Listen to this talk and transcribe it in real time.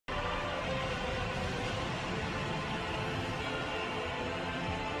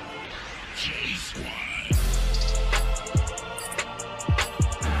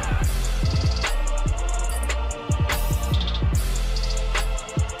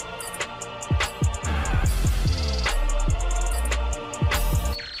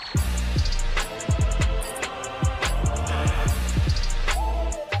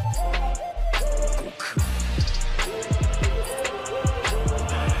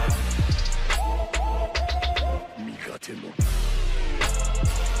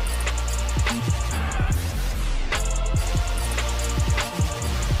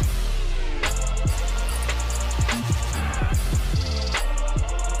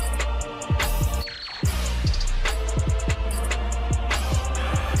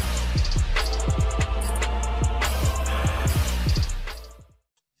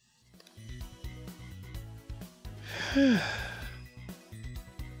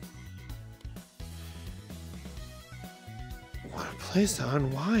What a place to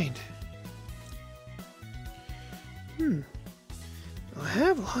unwind. I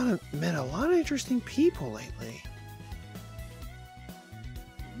have met a lot of interesting people lately.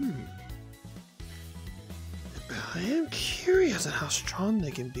 I am curious at how strong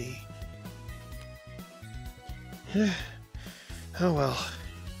they can be. Oh well.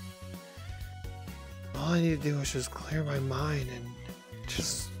 All I need to do is just clear my mind and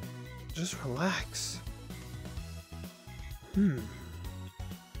just relax.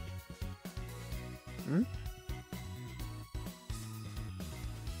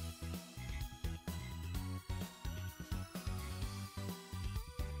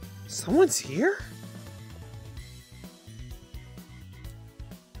 Someone's here?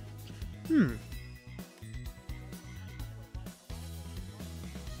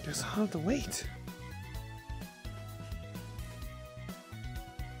 Guess I'll have to wait.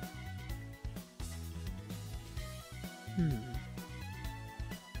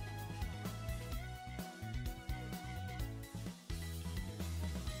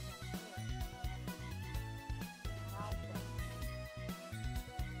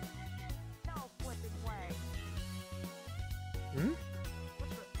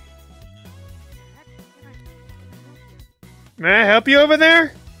 May I help you over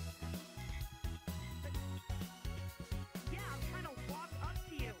there? Yeah, I'm trying to walk up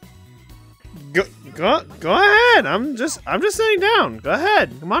to you. Go ahead. I'm just sitting down. Go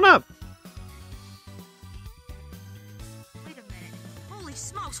ahead. Come on up. Wait a minute. Holy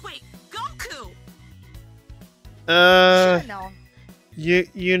smokes, wait, Goku! Should've known.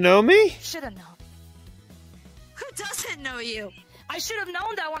 You know me? Should've known. Who doesn't know you? I should have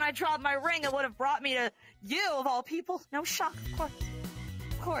known that when I dropped my ring, it would have brought me to you, of all people. No shock, of course.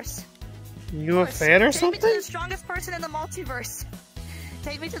 Of course. You a fan or something? Take me to the strongest person in the multiverse.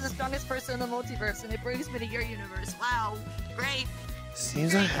 Take me to the strongest person in the multiverse, and it brings me to your universe. Wow, great.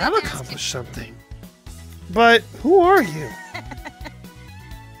 Seems I have accomplished something. But who are you?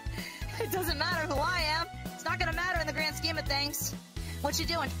 It doesn't matter who I am. It's not gonna matter in the grand scheme of things. What you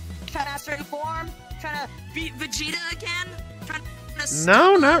doing? Trying to master a new form? Trying to beat Vegeta again? Trying to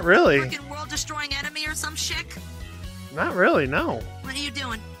No, not really. Freaking world-destroying enemy or some shit? Not really, no. What are you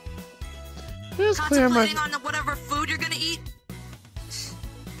doing? Just clear my... Contemplating on whatever food you're gonna eat?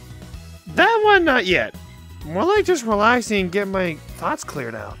 That one, not yet. More like just relaxing and getting my thoughts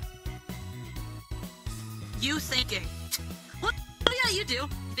cleared out. You thinking. What? Oh yeah, you do.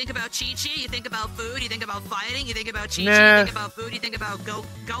 You think about Chi-Chi, you think about food, you think about fighting, you think about Chi-Chi, Nah. you think about food, you think about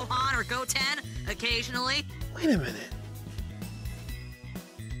Gohan or Goten, occasionally. Wait a minute.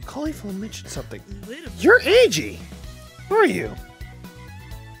 Cauliflower mentioned something. You're Eiji! Who are you?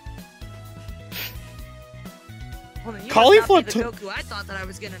 Well, then you Cauliflower must not be the Goku I thought that I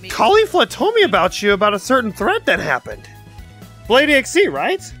was gonna meet. Cauliflower told me about you about a certain threat that happened. Blade XC,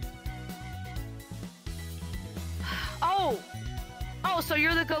 right? Oh, so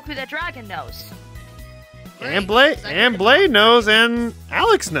you're the Goku that Dragon knows. And Blade knows, and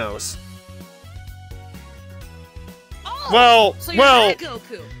Alex knows. Oh, so you're that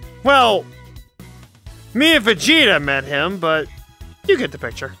Goku. Well, me and Vegeta met him, but you get the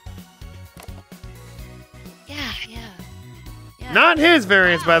picture. Yeah. Not his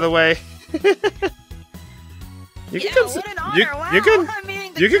variants, by the way. You can come. What an honor. Wow, you can. I'm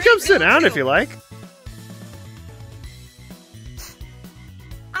meeting the You can great come sit down Goku. if you like.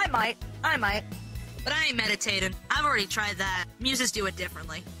 I might. But I ain't meditating. I've already tried that. Muses do it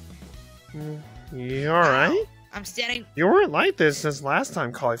differently. You alright? I'm standing. You weren't like this since last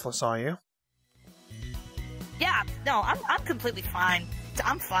time Cauliflower saw you. Yeah, no, I'm completely fine.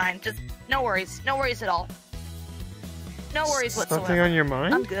 I'm fine. Just no worries at all. No worries whatsoever. Something on your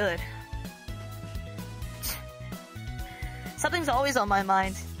mind? I'm good. Something's always on my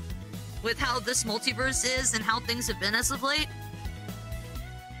mind. With how this multiverse is and how things have been as of late.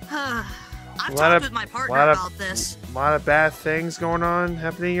 I've talked with my partner about this. A lot of bad things going on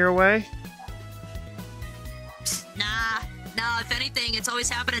happening your way? Nah, if anything, it's always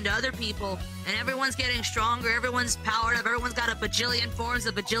happening to other people. And everyone's getting stronger, everyone's powered up, everyone's got a bajillion forms,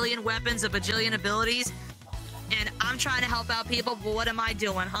 a bajillion weapons, a bajillion abilities. And I'm trying to help out people, but what am I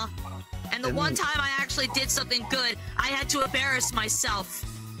doing, huh? And the one time I actually did something good, I had to embarrass myself.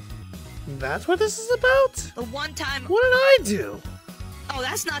 That's what this is about? The one time... What did I do? Oh,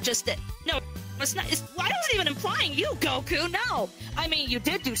 that's not just it. No, it's not. I wasn't even implying you, Goku. No, I mean you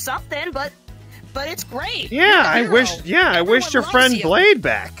did do something, but it's great. Yeah, I wished your friend Blade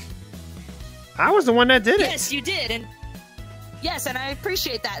back. I was the one that did it. Yes, you did, and yes, and I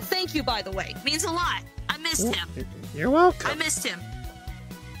appreciate that. Thank you, by the way. Means a lot. I missed him. You're welcome. I missed him.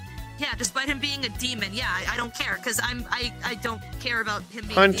 Yeah, despite him being a demon. Yeah, I don't care, because I don't care about him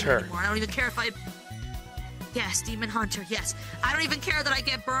being Hunter. a demon anymore. I don't even care if I... Yes, Demon Hunter, yes. I don't even care that I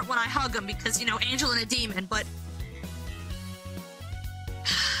get burnt when I hug him, because, you know, angel and a demon, but...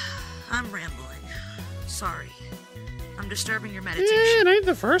 I'm rambling. Sorry. I'm disturbing your meditation. It ain't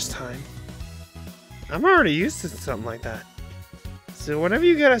the first time. I'm already used to something like that. So whatever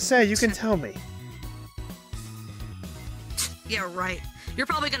you gotta say, you can tell me. Yeah, right. You're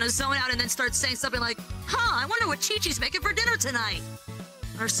probably gonna zone out and then start saying something like, huh, I wonder what Chi-Chi's making for dinner tonight.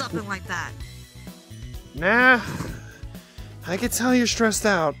 Or something like that. Nah. I can tell you're stressed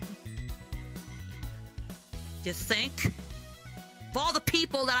out. You think? Of all the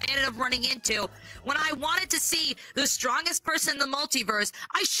people that I ended up running into, when I wanted to see the strongest person in the multiverse,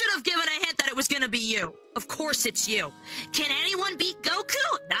 I should have given a hint that it was gonna be you. Of course it's you. Can anyone beat Goku?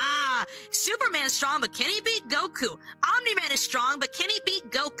 Nah. Superman's strong, but can he beat Goku? Omni-Man is strong, but can he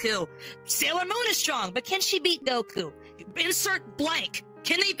beat Goku? Sailor Moon is strong, but can she beat Goku? Insert blank.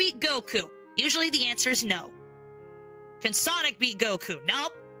 Can they beat Goku? Usually the answer is no. Can Sonic beat Goku?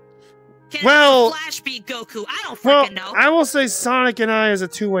 Nope. Can Flash beat Goku? I don't freaking know. I will say Sonic and I is a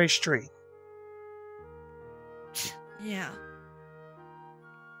two-way street. Yeah.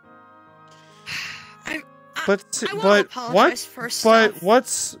 What's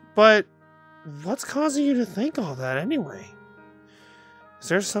causing you to think all that anyway? Is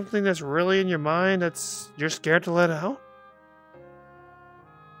there something that's really in your mind that's you're scared to let out?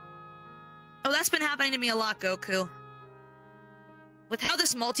 Oh, that's been happening to me a lot, Goku. With how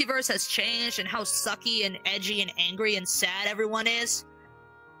this multiverse has changed and how sucky and edgy and angry and sad everyone is,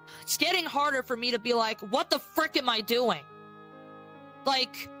 it's getting harder for me to be like, what the frick am I doing?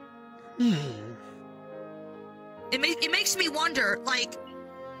 Like, it makes me wonder, like,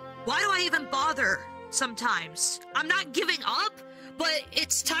 why do I even bother sometimes? I'm not giving up, but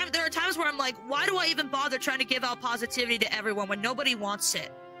it's time. There are times where I'm like, why do I even bother trying to give out positivity to everyone when nobody wants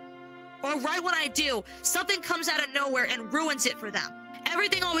it? Or right when I do, something comes out of nowhere and ruins it for them.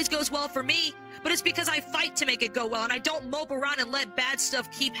 Everything always goes well for me, but it's because I fight to make it go well, and I don't mope around and let bad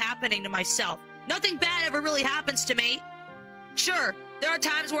stuff keep happening to myself. Nothing bad ever really happens to me. Sure, there are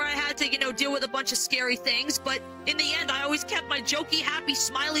times where I had to, you know, deal with a bunch of scary things, but in the end, I always kept my jokey, happy,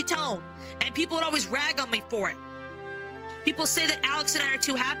 smiley tone, and people would always rag on me for it. People say that Alex and I are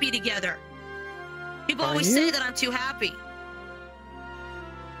too happy together. People always say that I'm too happy.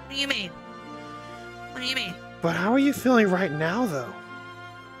 What do you mean? What do you mean? But how are you feeling right now, though?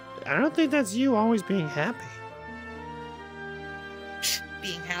 I don't think that's you always being happy.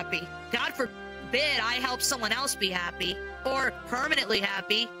 Being happy. God forbid I help someone else be happy. Or permanently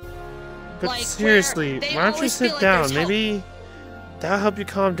happy. But like, seriously, why don't you sit down? Like maybe that'll help you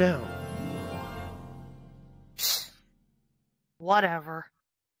calm down. Whatever.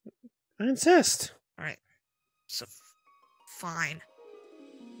 I insist. Alright. So, fine.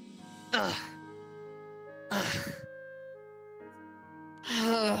 Ugh. Ugh.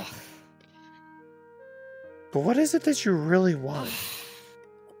 Ugh. But what is it that you really want?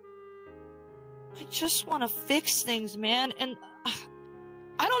 I just want to fix things, man, and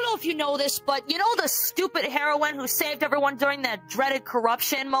I don't know if you know this, but you know the stupid heroine who saved everyone during that dreaded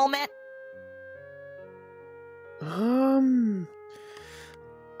corruption moment?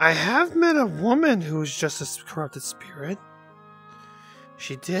 I have met a woman who's just a corrupted spirit.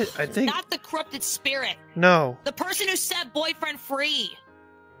 She did, I think... Not the corrupted spirit. No. The person who set boyfriend free.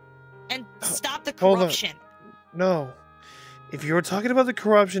 And stopped the corruption. No. If you were talking about the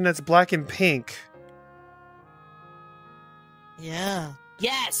corruption that's black and pink... Yeah.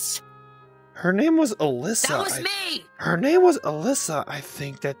 Yes. Her name was Alyssa. That was me! Her name was Alyssa, I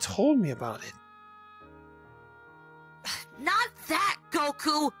think, that told me about it. Not that,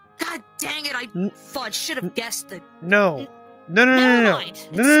 Goku! God dang it, I fudge, should have guessed the... No. No.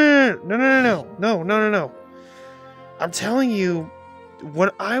 I'm telling you, when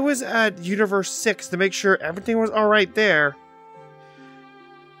I was at Universe 6 to make sure everything was alright there,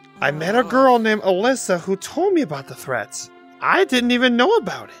 I met a girl named Alyssa who told me about the threats. I didn't even know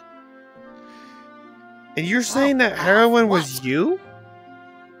about it. And you're saying that heroin was you?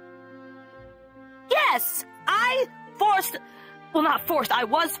 Yes! I forced... Well, not forced, I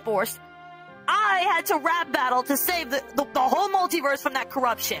was forced. I had to rap battle to save the whole multiverse from that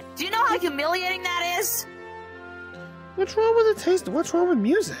corruption. Do you know how humiliating that is? What's wrong with the taste? What's wrong with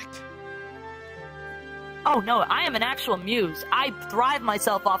music? Oh no, I am an actual muse. I thrive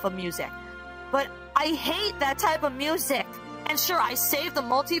myself off of music. But I hate that type of music. And sure, I saved the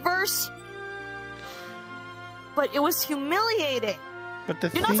multiverse. But it was humiliating. But the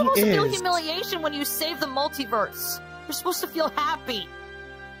You're not supposed to feel humiliation when you save the multiverse. You're supposed to feel happy.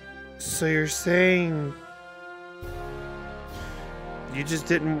 So you're saying you just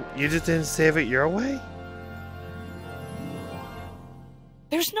didn't save it your way?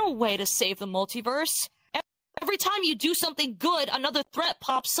 There's no way to save the multiverse. Every time you do something good, another threat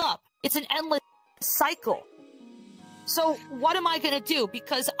pops up. It's an endless cycle. So what am I gonna do?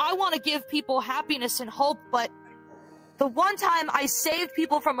 Because I want to give people happiness and hope, but the one time I saved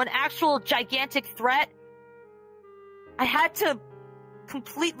people from an actual gigantic threat, I had to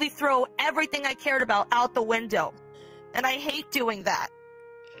completely throw everything I cared about out the window. And I hate doing that.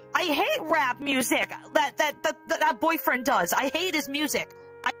 I hate rap music that boyfriend does. I hate his music.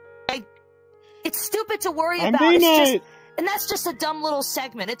 It's stupid to worry about. And that's just a dumb little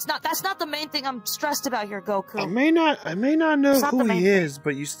segment. That's not the main thing I'm stressed about here, Goku. I may not know who he is,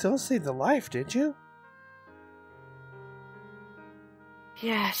 but you still saved the life, did you?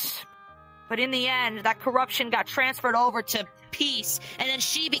 Yes. But in the end, that corruption got transferred over to Peace, and then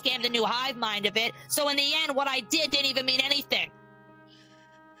she became the new hive mind of it. So in the end, what I did didn't even mean anything.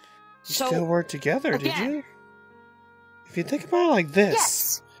 You still worked together, did you? If you think about it like this.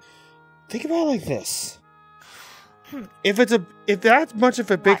 Yes. Think about it like this. If that's much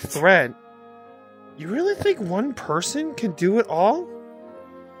of a big threat, you really think one person can do it all?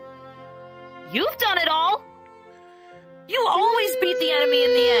 You've done it all. You always beat the enemy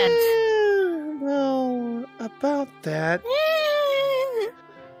in the end. Well, about that.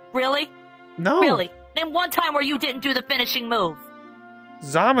 Really? No. Really? Name one time where you didn't do the finishing move.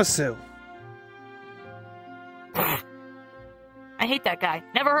 Zamasu. I hate that guy.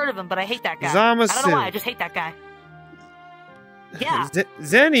 Never heard of him, but I hate that guy. Zamasu. I don't know why, I just hate that guy. Yeah.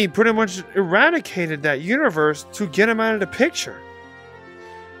 Zenny pretty much eradicated that universe to get him out of the picture.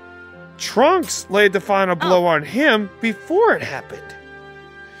 Trunks laid the final blow on him before it happened.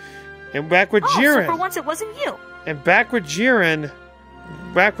 And back with Jiren. So for once it wasn't you. And back with Jiren,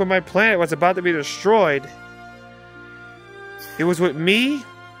 back when my planet was about to be destroyed, it was with me,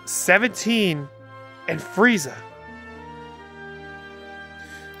 17, and Frieza.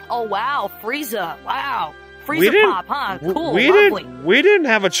 Oh wow, Frieza! Wow, Frieza pop, huh? Cool, lovely. We didn't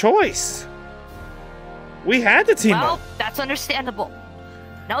have a choice. We had to team up. Well, that's understandable.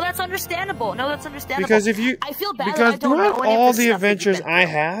 No, that's understandable. No, that's understandable. Because if you, I feel bad because that I don't know any all of the stuff adventures I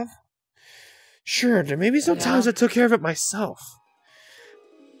have, sure, there maybe sometimes I took care of it myself,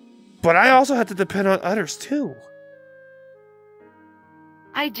 but I also had to depend on others too.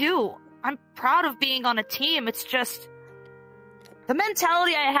 I do. I'm proud of being on a team. It's just the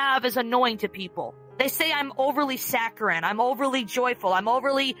mentality I have is annoying to people. They say I'm overly saccharine, I'm overly joyful, I'm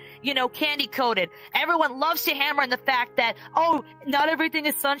overly, candy-coated. Everyone loves to hammer on the fact that, oh, not everything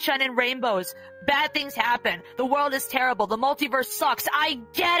is sunshine and rainbows. Bad things happen. The world is terrible. The multiverse sucks. I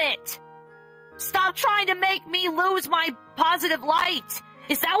get it. Stop trying to make me lose my positive light.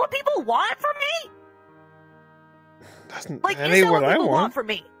 Is that what people want from me? That is ain't that what what I people want from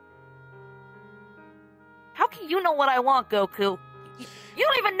me? How can you know what I want, Goku? You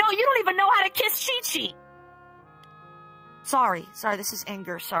don't even know how to kiss Chi-Chi. Sorry, this is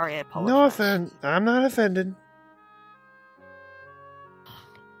anger. Sorry, I apologize. No offense. I'm not offended.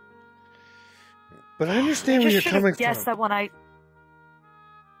 But I understand where you're coming from. That when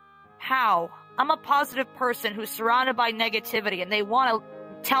How? I'm a positive person who's surrounded by negativity, and they want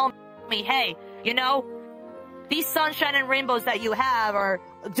to tell me, hey, these sunshine and rainbows that you have are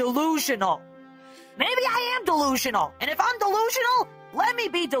delusional. Maybe I am delusional. And if I'm delusional, let me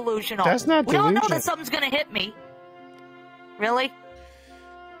be delusional. That's not We delusion. all know that something's gonna hit me. Really?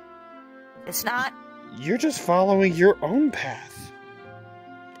 It's not? You're just following your own path.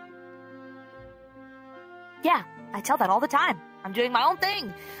 Yeah, I tell that all the time. I'm doing my own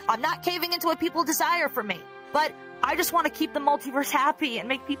thing. I'm not caving into what people desire from me. But I just want to keep the multiverse happy and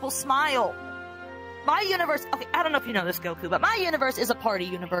make people smile. My universe, okay, I don't know if you know this, Goku, but my universe is a party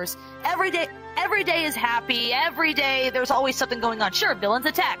universe. Every day is happy. Every day there's always something going on. Sure, villains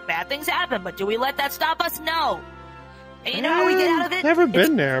attack, bad things happen, but do we let that stop us? No. And you know how we get out of it? Never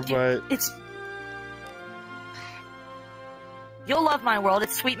been there, but you'll love my world.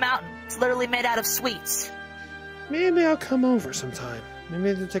 It's Sweet Mountain. It's literally made out of sweets. Maybe I'll come over sometime.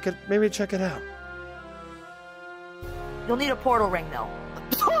 Maybe check it out. You'll need a portal ring, though.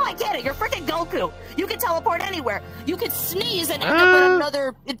 Oh, I get it. You're freaking Goku. You can teleport anywhere. You could sneeze and end up in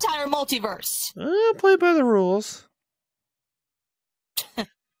another entire multiverse. I'll play by the rules.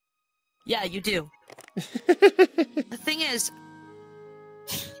 Yeah, you do. The thing is...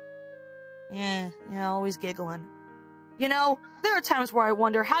 Yeah, always giggling. There are times where I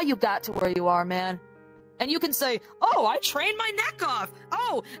wonder how you got to where you are, man. And you can say, oh, I trained my neck off.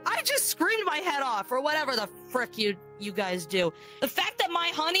 Oh, I just screamed my head off, or whatever the frick you guys do. The fact that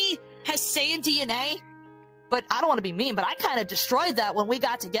my honey Saiyan DNA, but I don't want to be mean, but I kind of destroyed that when we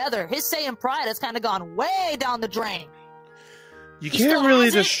got together. His Saiyan pride has kind of gone way down the drain. You He can't still really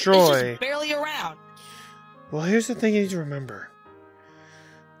has it, destroy. It's just barely around. Well, here's the thing you need to remember.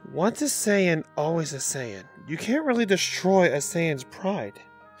 Once a Saiyan, always a Saiyan. You can't really destroy a Saiyan's pride.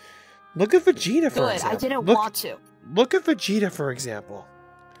 Look at Vegeta, for Good, example. I didn't want to. Look at Vegeta, for example.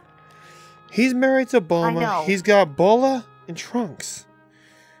 He's married to I Bulma. know. He's got Bola and Trunks.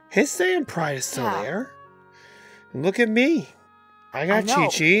 His Saiyan pride is still Yeah. there. And look at me. I got I know.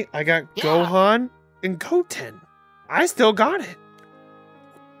 Chi-Chi. I got Yeah. Gohan and Goten. I still got it.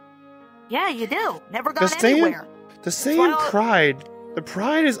 Yeah, you do. Never The gone Saiyan, anywhere. the why Saiyan I- pride, the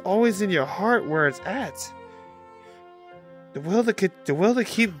pride is always in your heart where it's at. The will to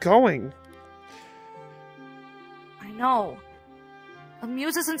keep going. I know. A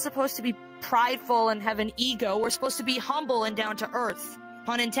muse isn't supposed to be prideful and have an ego. We're supposed to be humble and down to earth.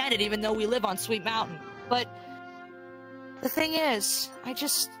 Pun intended, even though we live on Sweet Mountain. But the thing is, I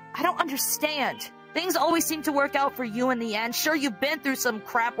don't understand. Things always seem to work out for you in the end. Sure, you've been through some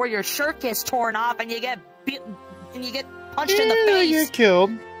crap where your shirt gets torn off and you get punched in the face. You get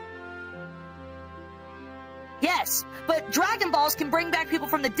killed. Yes, but Dragon Balls can bring back people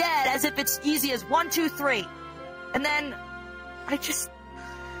from the dead as if it's easy as 1, 2, 3. And then, I just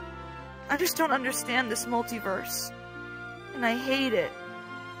don't understand this multiverse. And I hate it.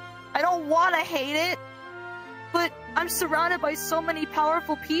 I don't want to hate it, but I'm surrounded by so many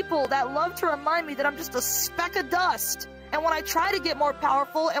powerful people that love to remind me that I'm just a speck of dust. And when I try to get more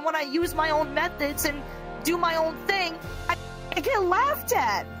powerful, and when I use my own methods and do my own thing, I get laughed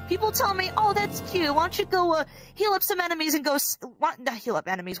at. People tell me, "Oh, that's cute. Why don't you go heal up some enemies and go not heal up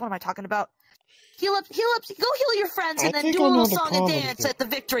enemies? What am I talking about? Heal up. Go heal your friends and I then think do I a know little the song and problem dance here. at the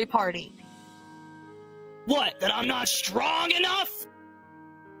victory party." What? That I'm not strong enough?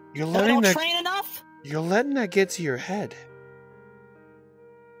 You're That I letting don't that. train enough? You're letting that get to your head.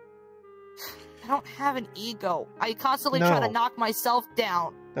 I don't have an ego. I constantly try to No. knock myself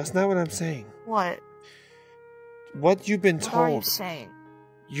down. That's not what I'm saying. What? What you've been What are you told. saying?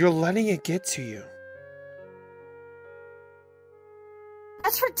 You're letting it get to you.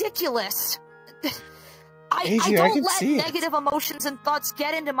 That's ridiculous. I AJ, I don't can let see it. negative emotions and thoughts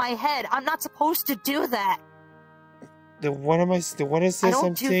get into my head. I'm not supposed to do that. What is I this don't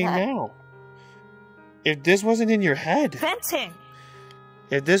I'm do seeing that. now? If this wasn't in your head, Venting.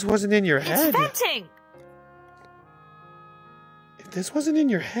 if this wasn't in your It's head, venting. if this wasn't in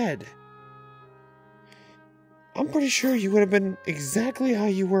your head, I'm pretty sure you would have been exactly how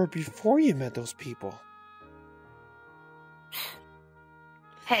you were before you met those people.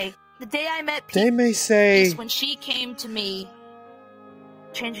 Hey, the day I met They Peace, may say, when she came to me,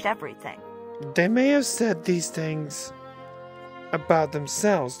 changed everything. they may have said these things about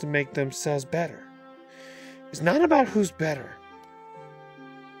themselves to make themselves better. It's not about who's better.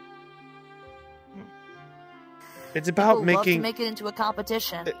 It's about People love to making... make it into a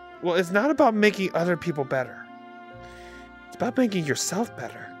competition. Well, it's not about making other people better. It's about making yourself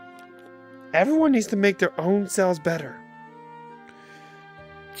better. Everyone needs to make their own selves better.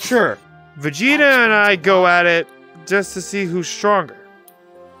 Sure, Vegeta and I go at it just to see who's stronger.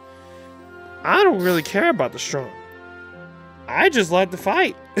 I don't really care about the strong. I just like to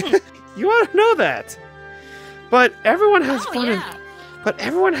fight. You ought to know that. But everyone has Oh, fun. yeah. But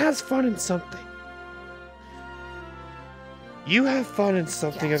everyone has fun in something. You have fun in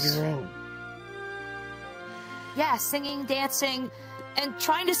something Yes. of your own. Yeah, singing, dancing, and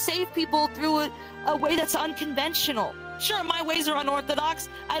trying to save people through a way that's unconventional. Sure, my ways are unorthodox.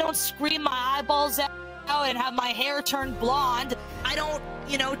 I don't scream my eyeballs out and have my hair turned blonde. I don't,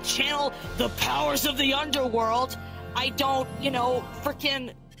 channel the powers of the underworld. I don't,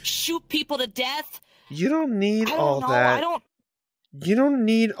 freaking shoot people to death. You don't need I all don't know. that. I don't. You don't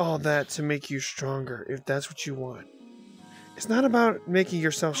need all that to make you stronger if that's what you want. It's not about making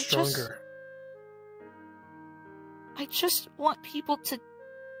yourself stronger. I just want people to.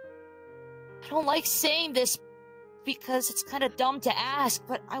 I don't like saying this because it's kind of dumb to ask,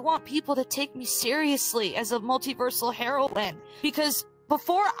 but I want people to take me seriously as a multiversal heroine. Because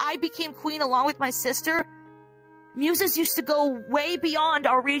before I became queen along with my sister, muses used to go way beyond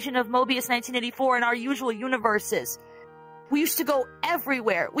our region of Mobius 1984 and our usual universes. We used to go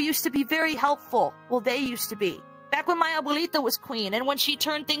everywhere. We used to be very helpful. Well, they used to be. Back when my abuelita was queen and when she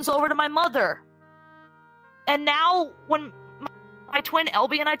turned things over to my mother. And now, when my twin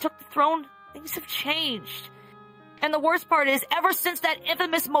Elby and I took the throne, things have changed. And the worst part is, ever since that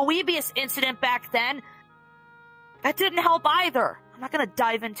infamous Moebius incident back then, that didn't help either. I'm not gonna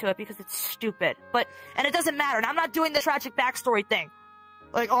dive into it because it's stupid. And it doesn't matter, and I'm not doing the tragic backstory thing.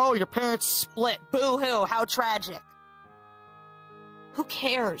 Like, oh, your parents split. Boo-hoo, how tragic. Who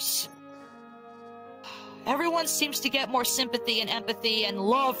cares? Everyone seems to get more sympathy and empathy and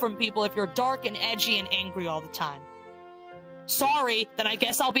love from people if you're dark and edgy and angry all the time. Sorry, then I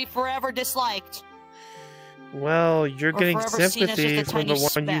guess I'll be forever disliked. Well, you're Or getting forever seen as just a sympathy from the tiny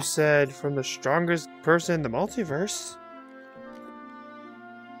one you speck. said from the strongest person in the multiverse.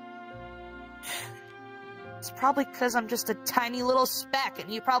 It's probably because I'm just a tiny little speck,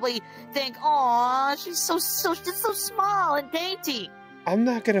 and you probably think, "Aw, she's so small and dainty." I'm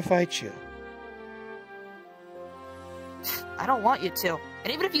not gonna fight you. I don't want you to.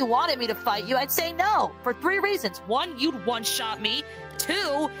 And even if you wanted me to fight you, I'd say no. For 3 reasons. 1, you'd one-shot me.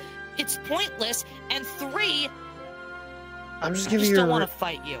 2, it's pointless. And 3, I'm just I giving just you don't a want to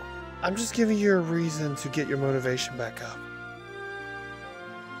fight you. I'm just giving you a reason to get your motivation back up.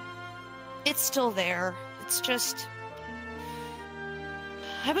 It's still there. It's just...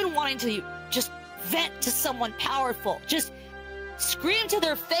 I've been wanting to just vent to someone powerful. Just scream to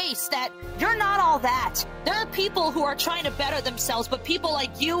their face that you're not all that. There are people who are trying to better themselves, but people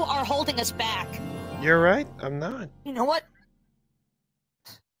like you are holding us back. You're right, I'm not. You know what?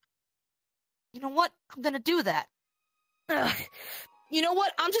 You know what? I'm gonna do that. Ugh. You know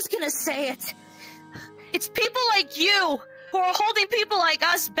what? I'm just gonna say it. It's people like you who are holding people like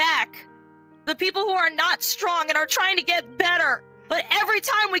us back. The people who are not strong and are trying to get better. But every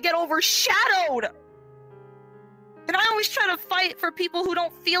time we get overshadowed. And I always try to fight for people who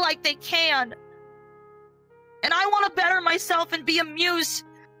don't feel like they can. And I want to better myself and be a muse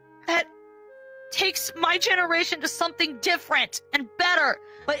that takes my generation to something different and better.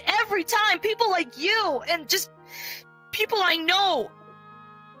 But every time, people like you and just people I know,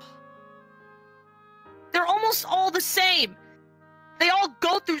 they're almost all the same. They all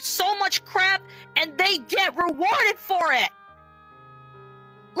go through so much crap and they get rewarded for it.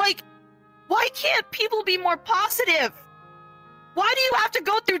 Like, why can't people be more positive? Why do you have to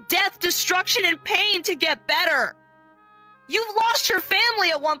go through death, destruction, and pain to get better? You've lost your family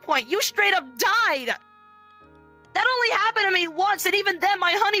at one point. You straight up died. That only happened to me once, and even then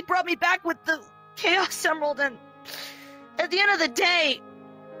my honey brought me back with the Chaos Emerald, and at the end of the day,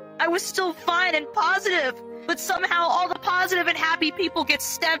 I was still fine and positive, but somehow all the positive and happy people get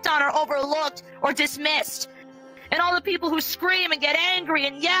stepped on or overlooked or dismissed. And all the people who scream and get angry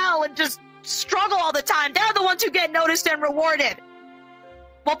and yell and just struggle all the time, they're the ones who get noticed and rewarded.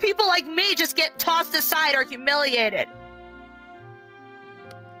 While people like me just get tossed aside or humiliated.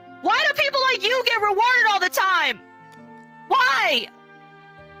 Why do people like you get rewarded all the time? Why?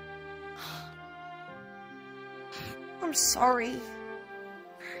 I'm sorry.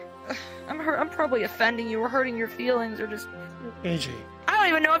 I'm probably offending you or hurting your feelings or just... AJ, I don't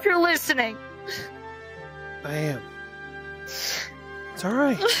even know if you're listening. I am. It's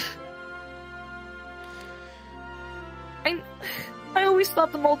alright. I always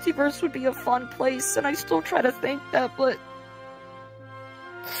thought the multiverse would be a fun place, and I still try to think that, but...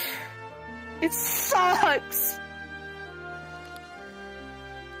 It sucks!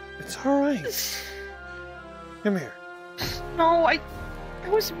 It's alright. Come here. No, I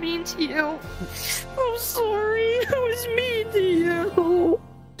was mean to you. I'm sorry. I was mean to you.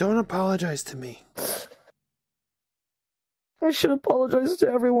 Don't apologize to me. I should apologize to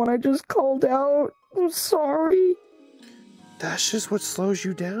everyone I just called out. I'm sorry. That's just what slows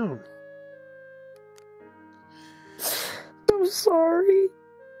you down. I'm sorry.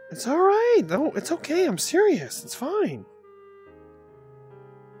 It's alright. No, it's okay. I'm serious. It's fine.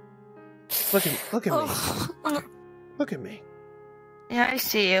 Look at me. Look at me. Yeah, I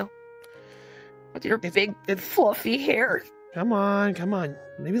see you. With your big, fluffy hair. Come on.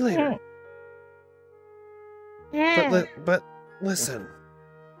 Maybe later. Yeah. But listen.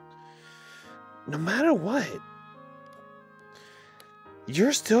 No matter what,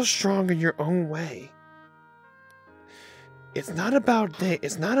 you're still strong in your own way. It's not about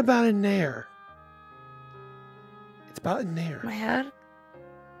it's not about in there. It's about in there. My head?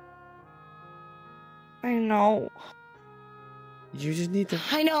 I know. You just need to.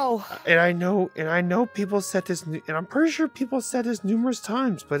 I know. And I know people said this, and I'm pretty sure people said this numerous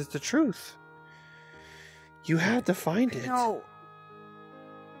times, but it's the truth. You have to find it. No.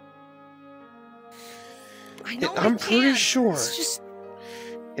 I know. I'm pretty can. sure. It's just...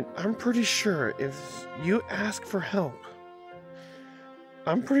 And I'm pretty sure if you ask for help,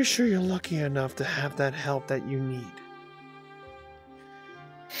 I'm pretty sure you're lucky enough to have that help that you need.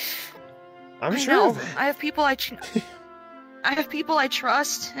 I'm sure of it. I have people I have people I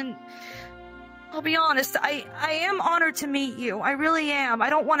trust, and I'll be honest, I am honored to meet you. I really am. I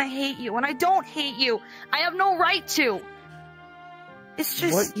don't want to hate you, and I don't hate you. I have no right to. It's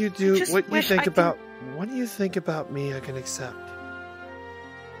just what you do, just what you wish think I about, what do you think about me? I can accept.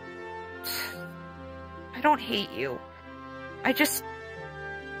 I don't hate you. I just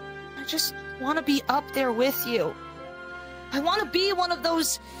want to be up there with you. I want to be one of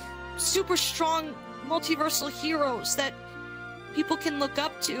those super strong multiversal heroes that people can look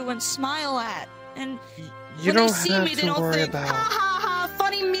up to and smile at. And You when don't they see have me, they to don't worry think, about. ha ha ha,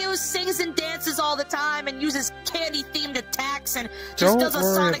 funny Muse sings and dances all the time and uses candy-themed attacks and just Don't does a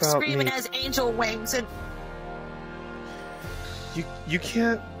worry sonic about scream me. and has angel wings and... You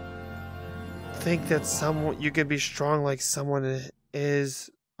can't think that you can be strong like someone is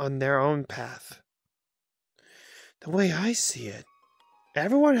on their own path. The way I see it,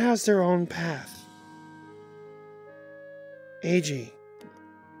 everyone has their own path. AG,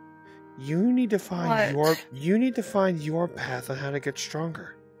 you need to find your path on how to get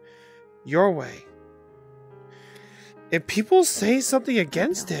stronger. Your way. If people say something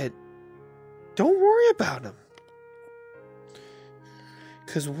against it, don't worry about them.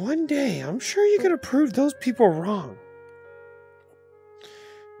 Because one day, I'm sure you're going to prove those people wrong.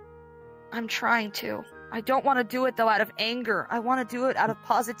 I'm trying to. I don't want to do it, though, out of anger. I want to do it out of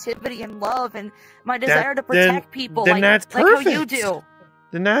positivity and love and my desire to protect people then that's like how perfect. you do.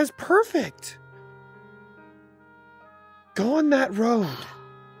 Then that's perfect. Go on that road.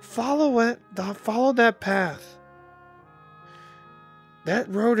 Follow it. Follow that path. That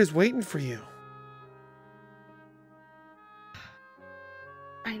road is waiting for you.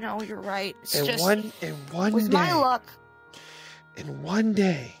 I know, you're right. It's And just... one with day, my luck... and one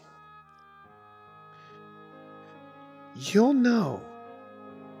day, you'll know.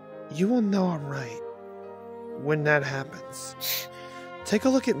 You will know I'm right when that happens. Take a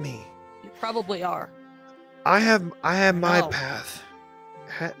look at me. You probably are. I have my path.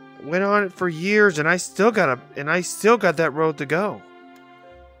 Went on it for years, and I still got that road to go.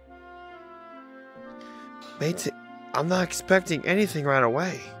 I'm not expecting anything right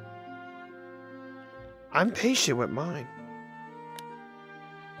away. I'm patient with mine.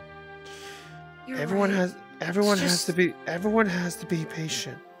 Everyone has to be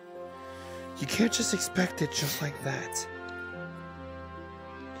patient. You can't just expect it just like that.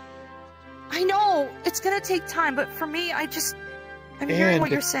 I know it's gonna take time, but for me, I'm hearing what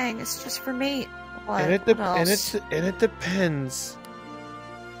you're saying. It's just for me. What? And it What else? depends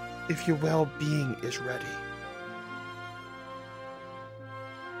if your well-being is ready.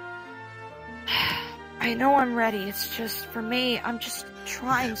 I know I'm ready. It's just for me. I'm just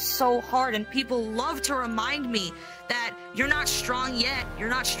trying so hard, and people love to remind me that you're not strong yet. You're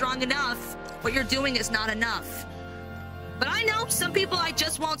not strong enough. What you're doing is not enough. But I know some people I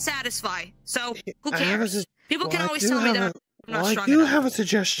just won't satisfy. So who cares? People can always tell me that I'm not strong I do enough. have a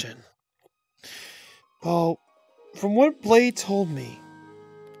suggestion. Well, from what Blade told me,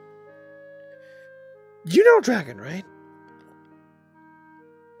 you know Dragon, right?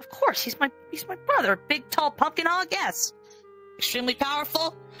 Of course, he's my brother. Big, tall pumpkin hog, yes. Extremely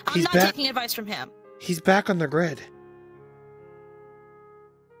powerful. I'm not taking advice from him. He's back on the grid.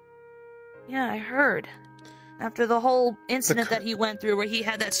 Yeah, I heard. After the whole incident that he went through where he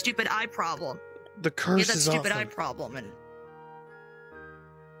had that stupid eye problem. The curse is off He had that stupid eye him. problem, and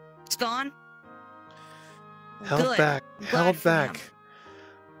it's gone. Held Good. back. I'm glad Held for back. him.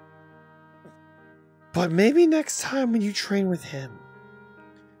 But maybe next time when you train with him,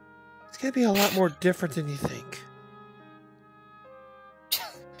 it's gonna be a lot more different than you think.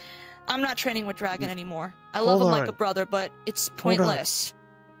 I'm not training with Dragon anymore. I love him like a brother, but it's pointless.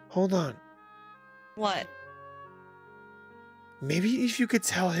 Hold on. What? Maybe if you could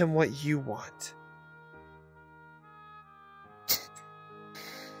tell him what you want.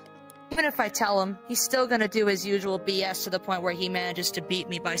 Even if I tell him, he's still gonna do his usual BS to the point where he manages to beat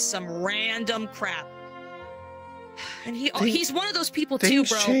me by some random crap. And he's one of those people too,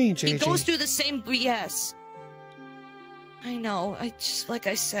 bro. Change, he AJ. goes through the same BS. I know. Like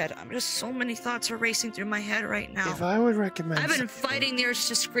I said, I'm just so many thoughts are racing through my head right now. If I would recommend, I've been fighting the urge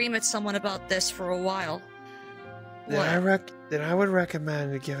to scream at someone about this for a while. then I would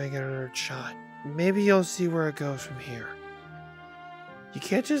recommend giving it another shot. Maybe you'll see where it goes from here. You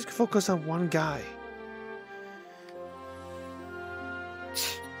can't just focus on one guy.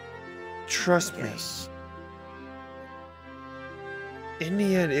 Trust me. In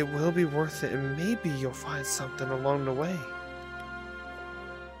the end, it will be worth it, and maybe you'll find something along the way.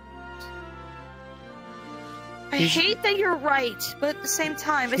 I hate that you're right, but at the same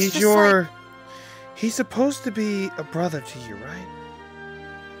time, it's He's just your... like... He's supposed to be a brother to you, right?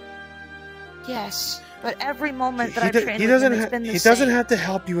 Yes, but every moment that I've trained he with doesn't him, it's been the he same. doesn't have to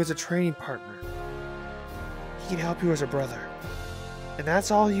help you as a training partner. He can help you as a brother. And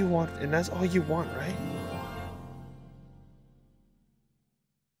that's all you want, right?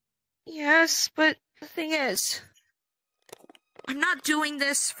 Yes, but the thing is, I'm not doing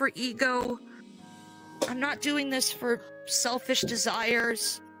this for ego. I'm not doing this for selfish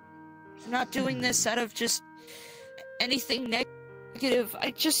desires. I'm not doing this out of just anything negative.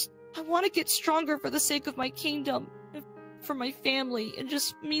 I want to get stronger for the sake of my kingdom, for my family, and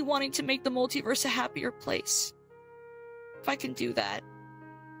just me wanting to make the multiverse a happier place. If I can do that,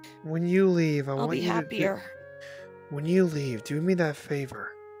 When you leave, I'll be happier. When you leave, do me that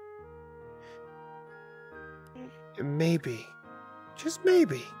favor. Maybe, just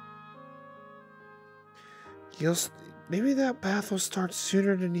maybe, maybe that path will start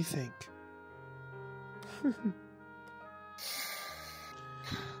sooner than you think.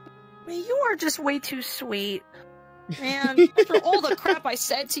 You are just way too sweet. Man, after all the crap I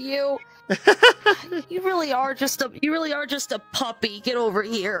said to you, you really are just a puppy. Get over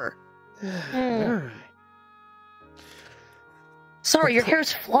here. Alright. Sorry, your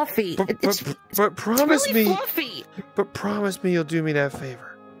hair's fluffy. But promise it's really me, fluffy. but promise me you'll do me that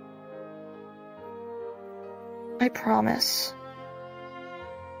favor. I promise.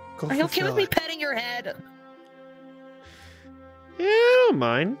 Go Are you okay with fulfill me it. petting your head? Yeah, I don't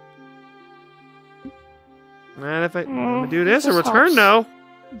mind. And if I'm gonna do this in this return, helps. no.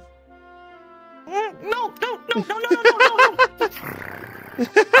 No.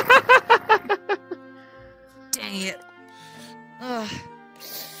 Dang it. Ugh.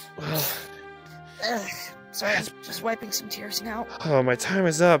 Sorry, I'm just wiping some tears now. Oh, my time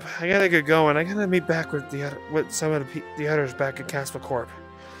is up. I gotta get going. I gotta meet back with some of the others back at Castle Corp.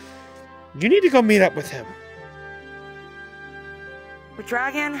 You need to go meet up with him. With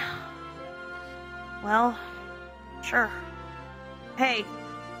Dragon? Well, sure. Hey,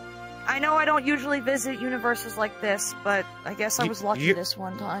 I know I don't usually visit universes like this, but I guess I was lucky this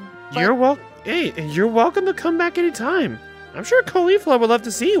one time. You're welcome. Hey, and you're welcome to come back anytime. I'm sure Caulifla would love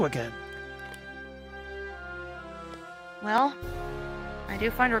to see you again. Well, I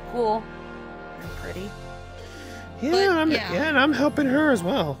do find her cool and pretty. Yeah, But, and I'm helping her as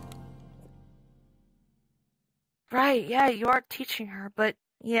well. Right, yeah, you are teaching her, but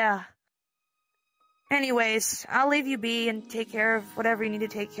yeah. Anyways, I'll leave you be and take care of whatever you need to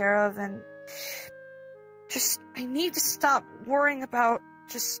take care of, and I need to stop worrying about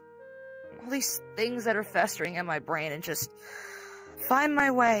just all these things that are festering in my brain and just find my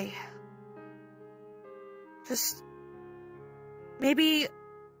way. Maybe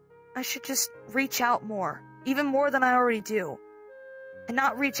I should just reach out more, even more than I already do, and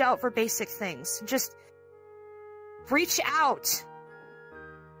not reach out for basic things. Just reach out.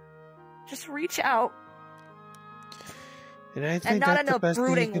 Just reach out. And I think not that's in the a best thing you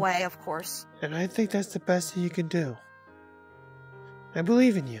brooding can, way, of course. And I think that's the best thing you can do. I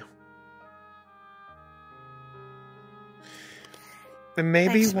believe in you. And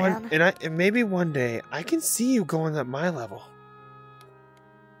maybe Thanks, maybe one day I can see you going up my level.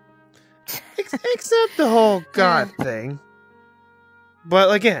 Except the whole God thing.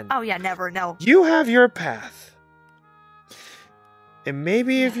 But again, Oh yeah, never, no. you have your path. And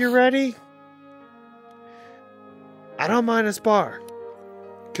maybe if you're ready, I don't mind a spar.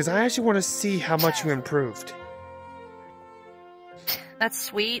 Because I actually want to see how much you improved. That's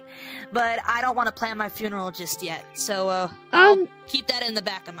sweet, but I don't want to plan my funeral just yet, so I'll keep that in the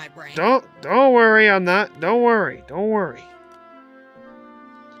back of my brain. Don't worry on that. Don't worry.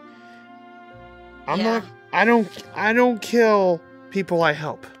 I don't kill people I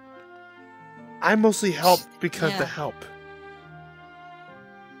help. I mostly help because to help.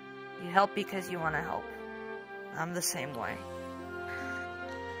 You help because you want to help. I'm the same way.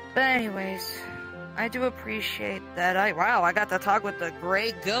 But anyways, I do appreciate that. I got to talk with the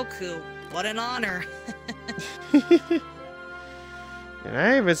great Goku. What an honor. And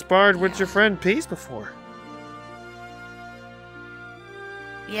I haven't sparred with your friend Peace before.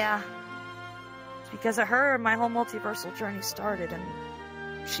 Yeah. It's because of her my whole multiversal journey started, and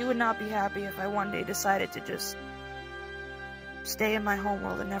she would not be happy if I one day decided to just stay in my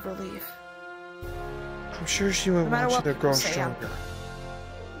homeworld and never leave. I'm sure she would want you to grow stronger.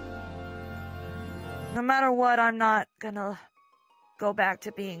 No matter what, I'm not gonna go back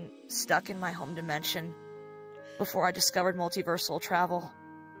to being stuck in my home dimension before I discovered multiversal travel.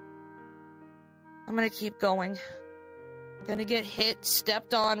 I'm gonna keep going. I'm gonna get hit,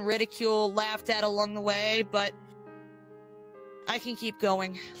 stepped on, ridiculed, laughed at along the way, but I can keep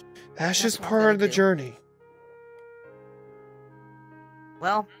going. That's just part of the journey.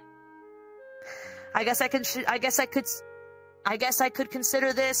 Well, I guess I could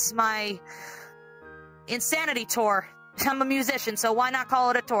consider this my insanity tour. I'm a musician, so why not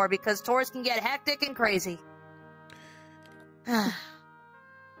call it a tour? Because tours can get hectic and crazy. And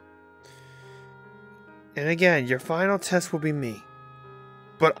again, your final test will be me.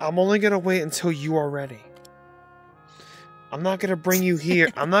 But I'm only going to wait until you are ready. I'm not going to bring you here.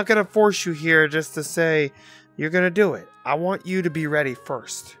 I'm not going to force you here just to say you're going to do it. I want you to be ready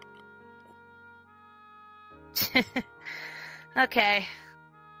first. Okay.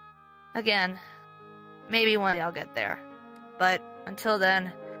 Again, maybe one day I'll get there. But until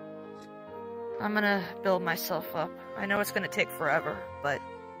then, I'm gonna build myself up. I know it's gonna take forever, but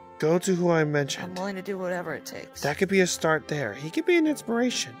Go to who I I'm mentioned. willing to do whatever it takes. That could be a start there. He could be an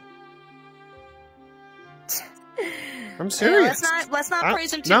inspiration. I'm serious. Let's not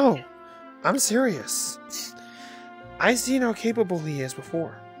praise him too. No, I'm serious. I've seen how capable he is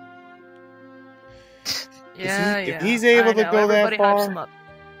before. If he's able to go that Everybody hypes him far, up.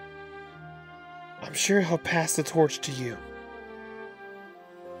 I'm sure he'll pass the torch to you.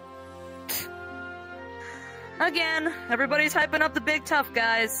 Again, everybody's hyping up the big tough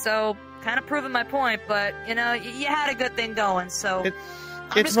guys, so kind of proving my point, but, you know, you had a good thing going, so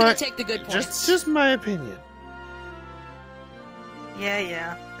I'm just gonna take the good points. Just my opinion.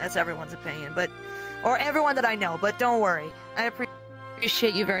 Yeah, that's everyone's opinion, but... Or everyone that I know, but don't worry. I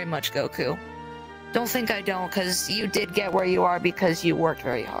appreciate you very much, Goku. Don't think I don't, because you did get where you are because you worked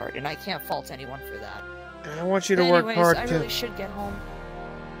very hard, and I can't fault anyone for that. And I want you to Anyways, work hard I too. really should get home.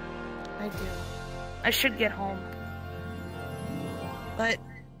 I do. I should get home. But...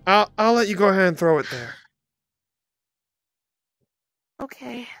 I'll let you go ahead and throw it there.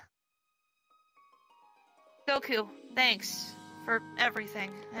 Okay. Goku, thanks for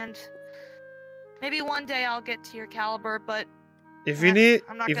everything, and maybe one day I'll get to your caliber, but If you need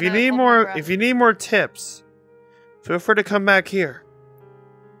I'm not if gonna you need hold my more breath. if you need more tips, feel free to come back here.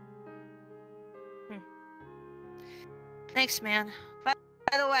 Thanks, man. By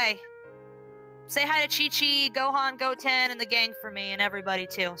the way, say hi to Chi-Chi, Gohan, Goten, and the gang for me, and everybody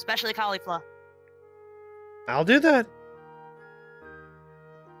too, especially Caulifla. I'll do that.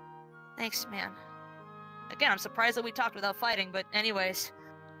 Thanks, man. Again, I'm surprised that we talked without fighting, but anyways.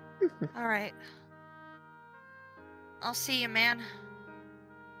 Alright. I'll see you, man.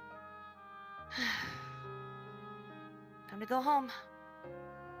 Time to go home.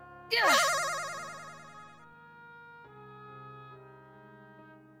 Yeah.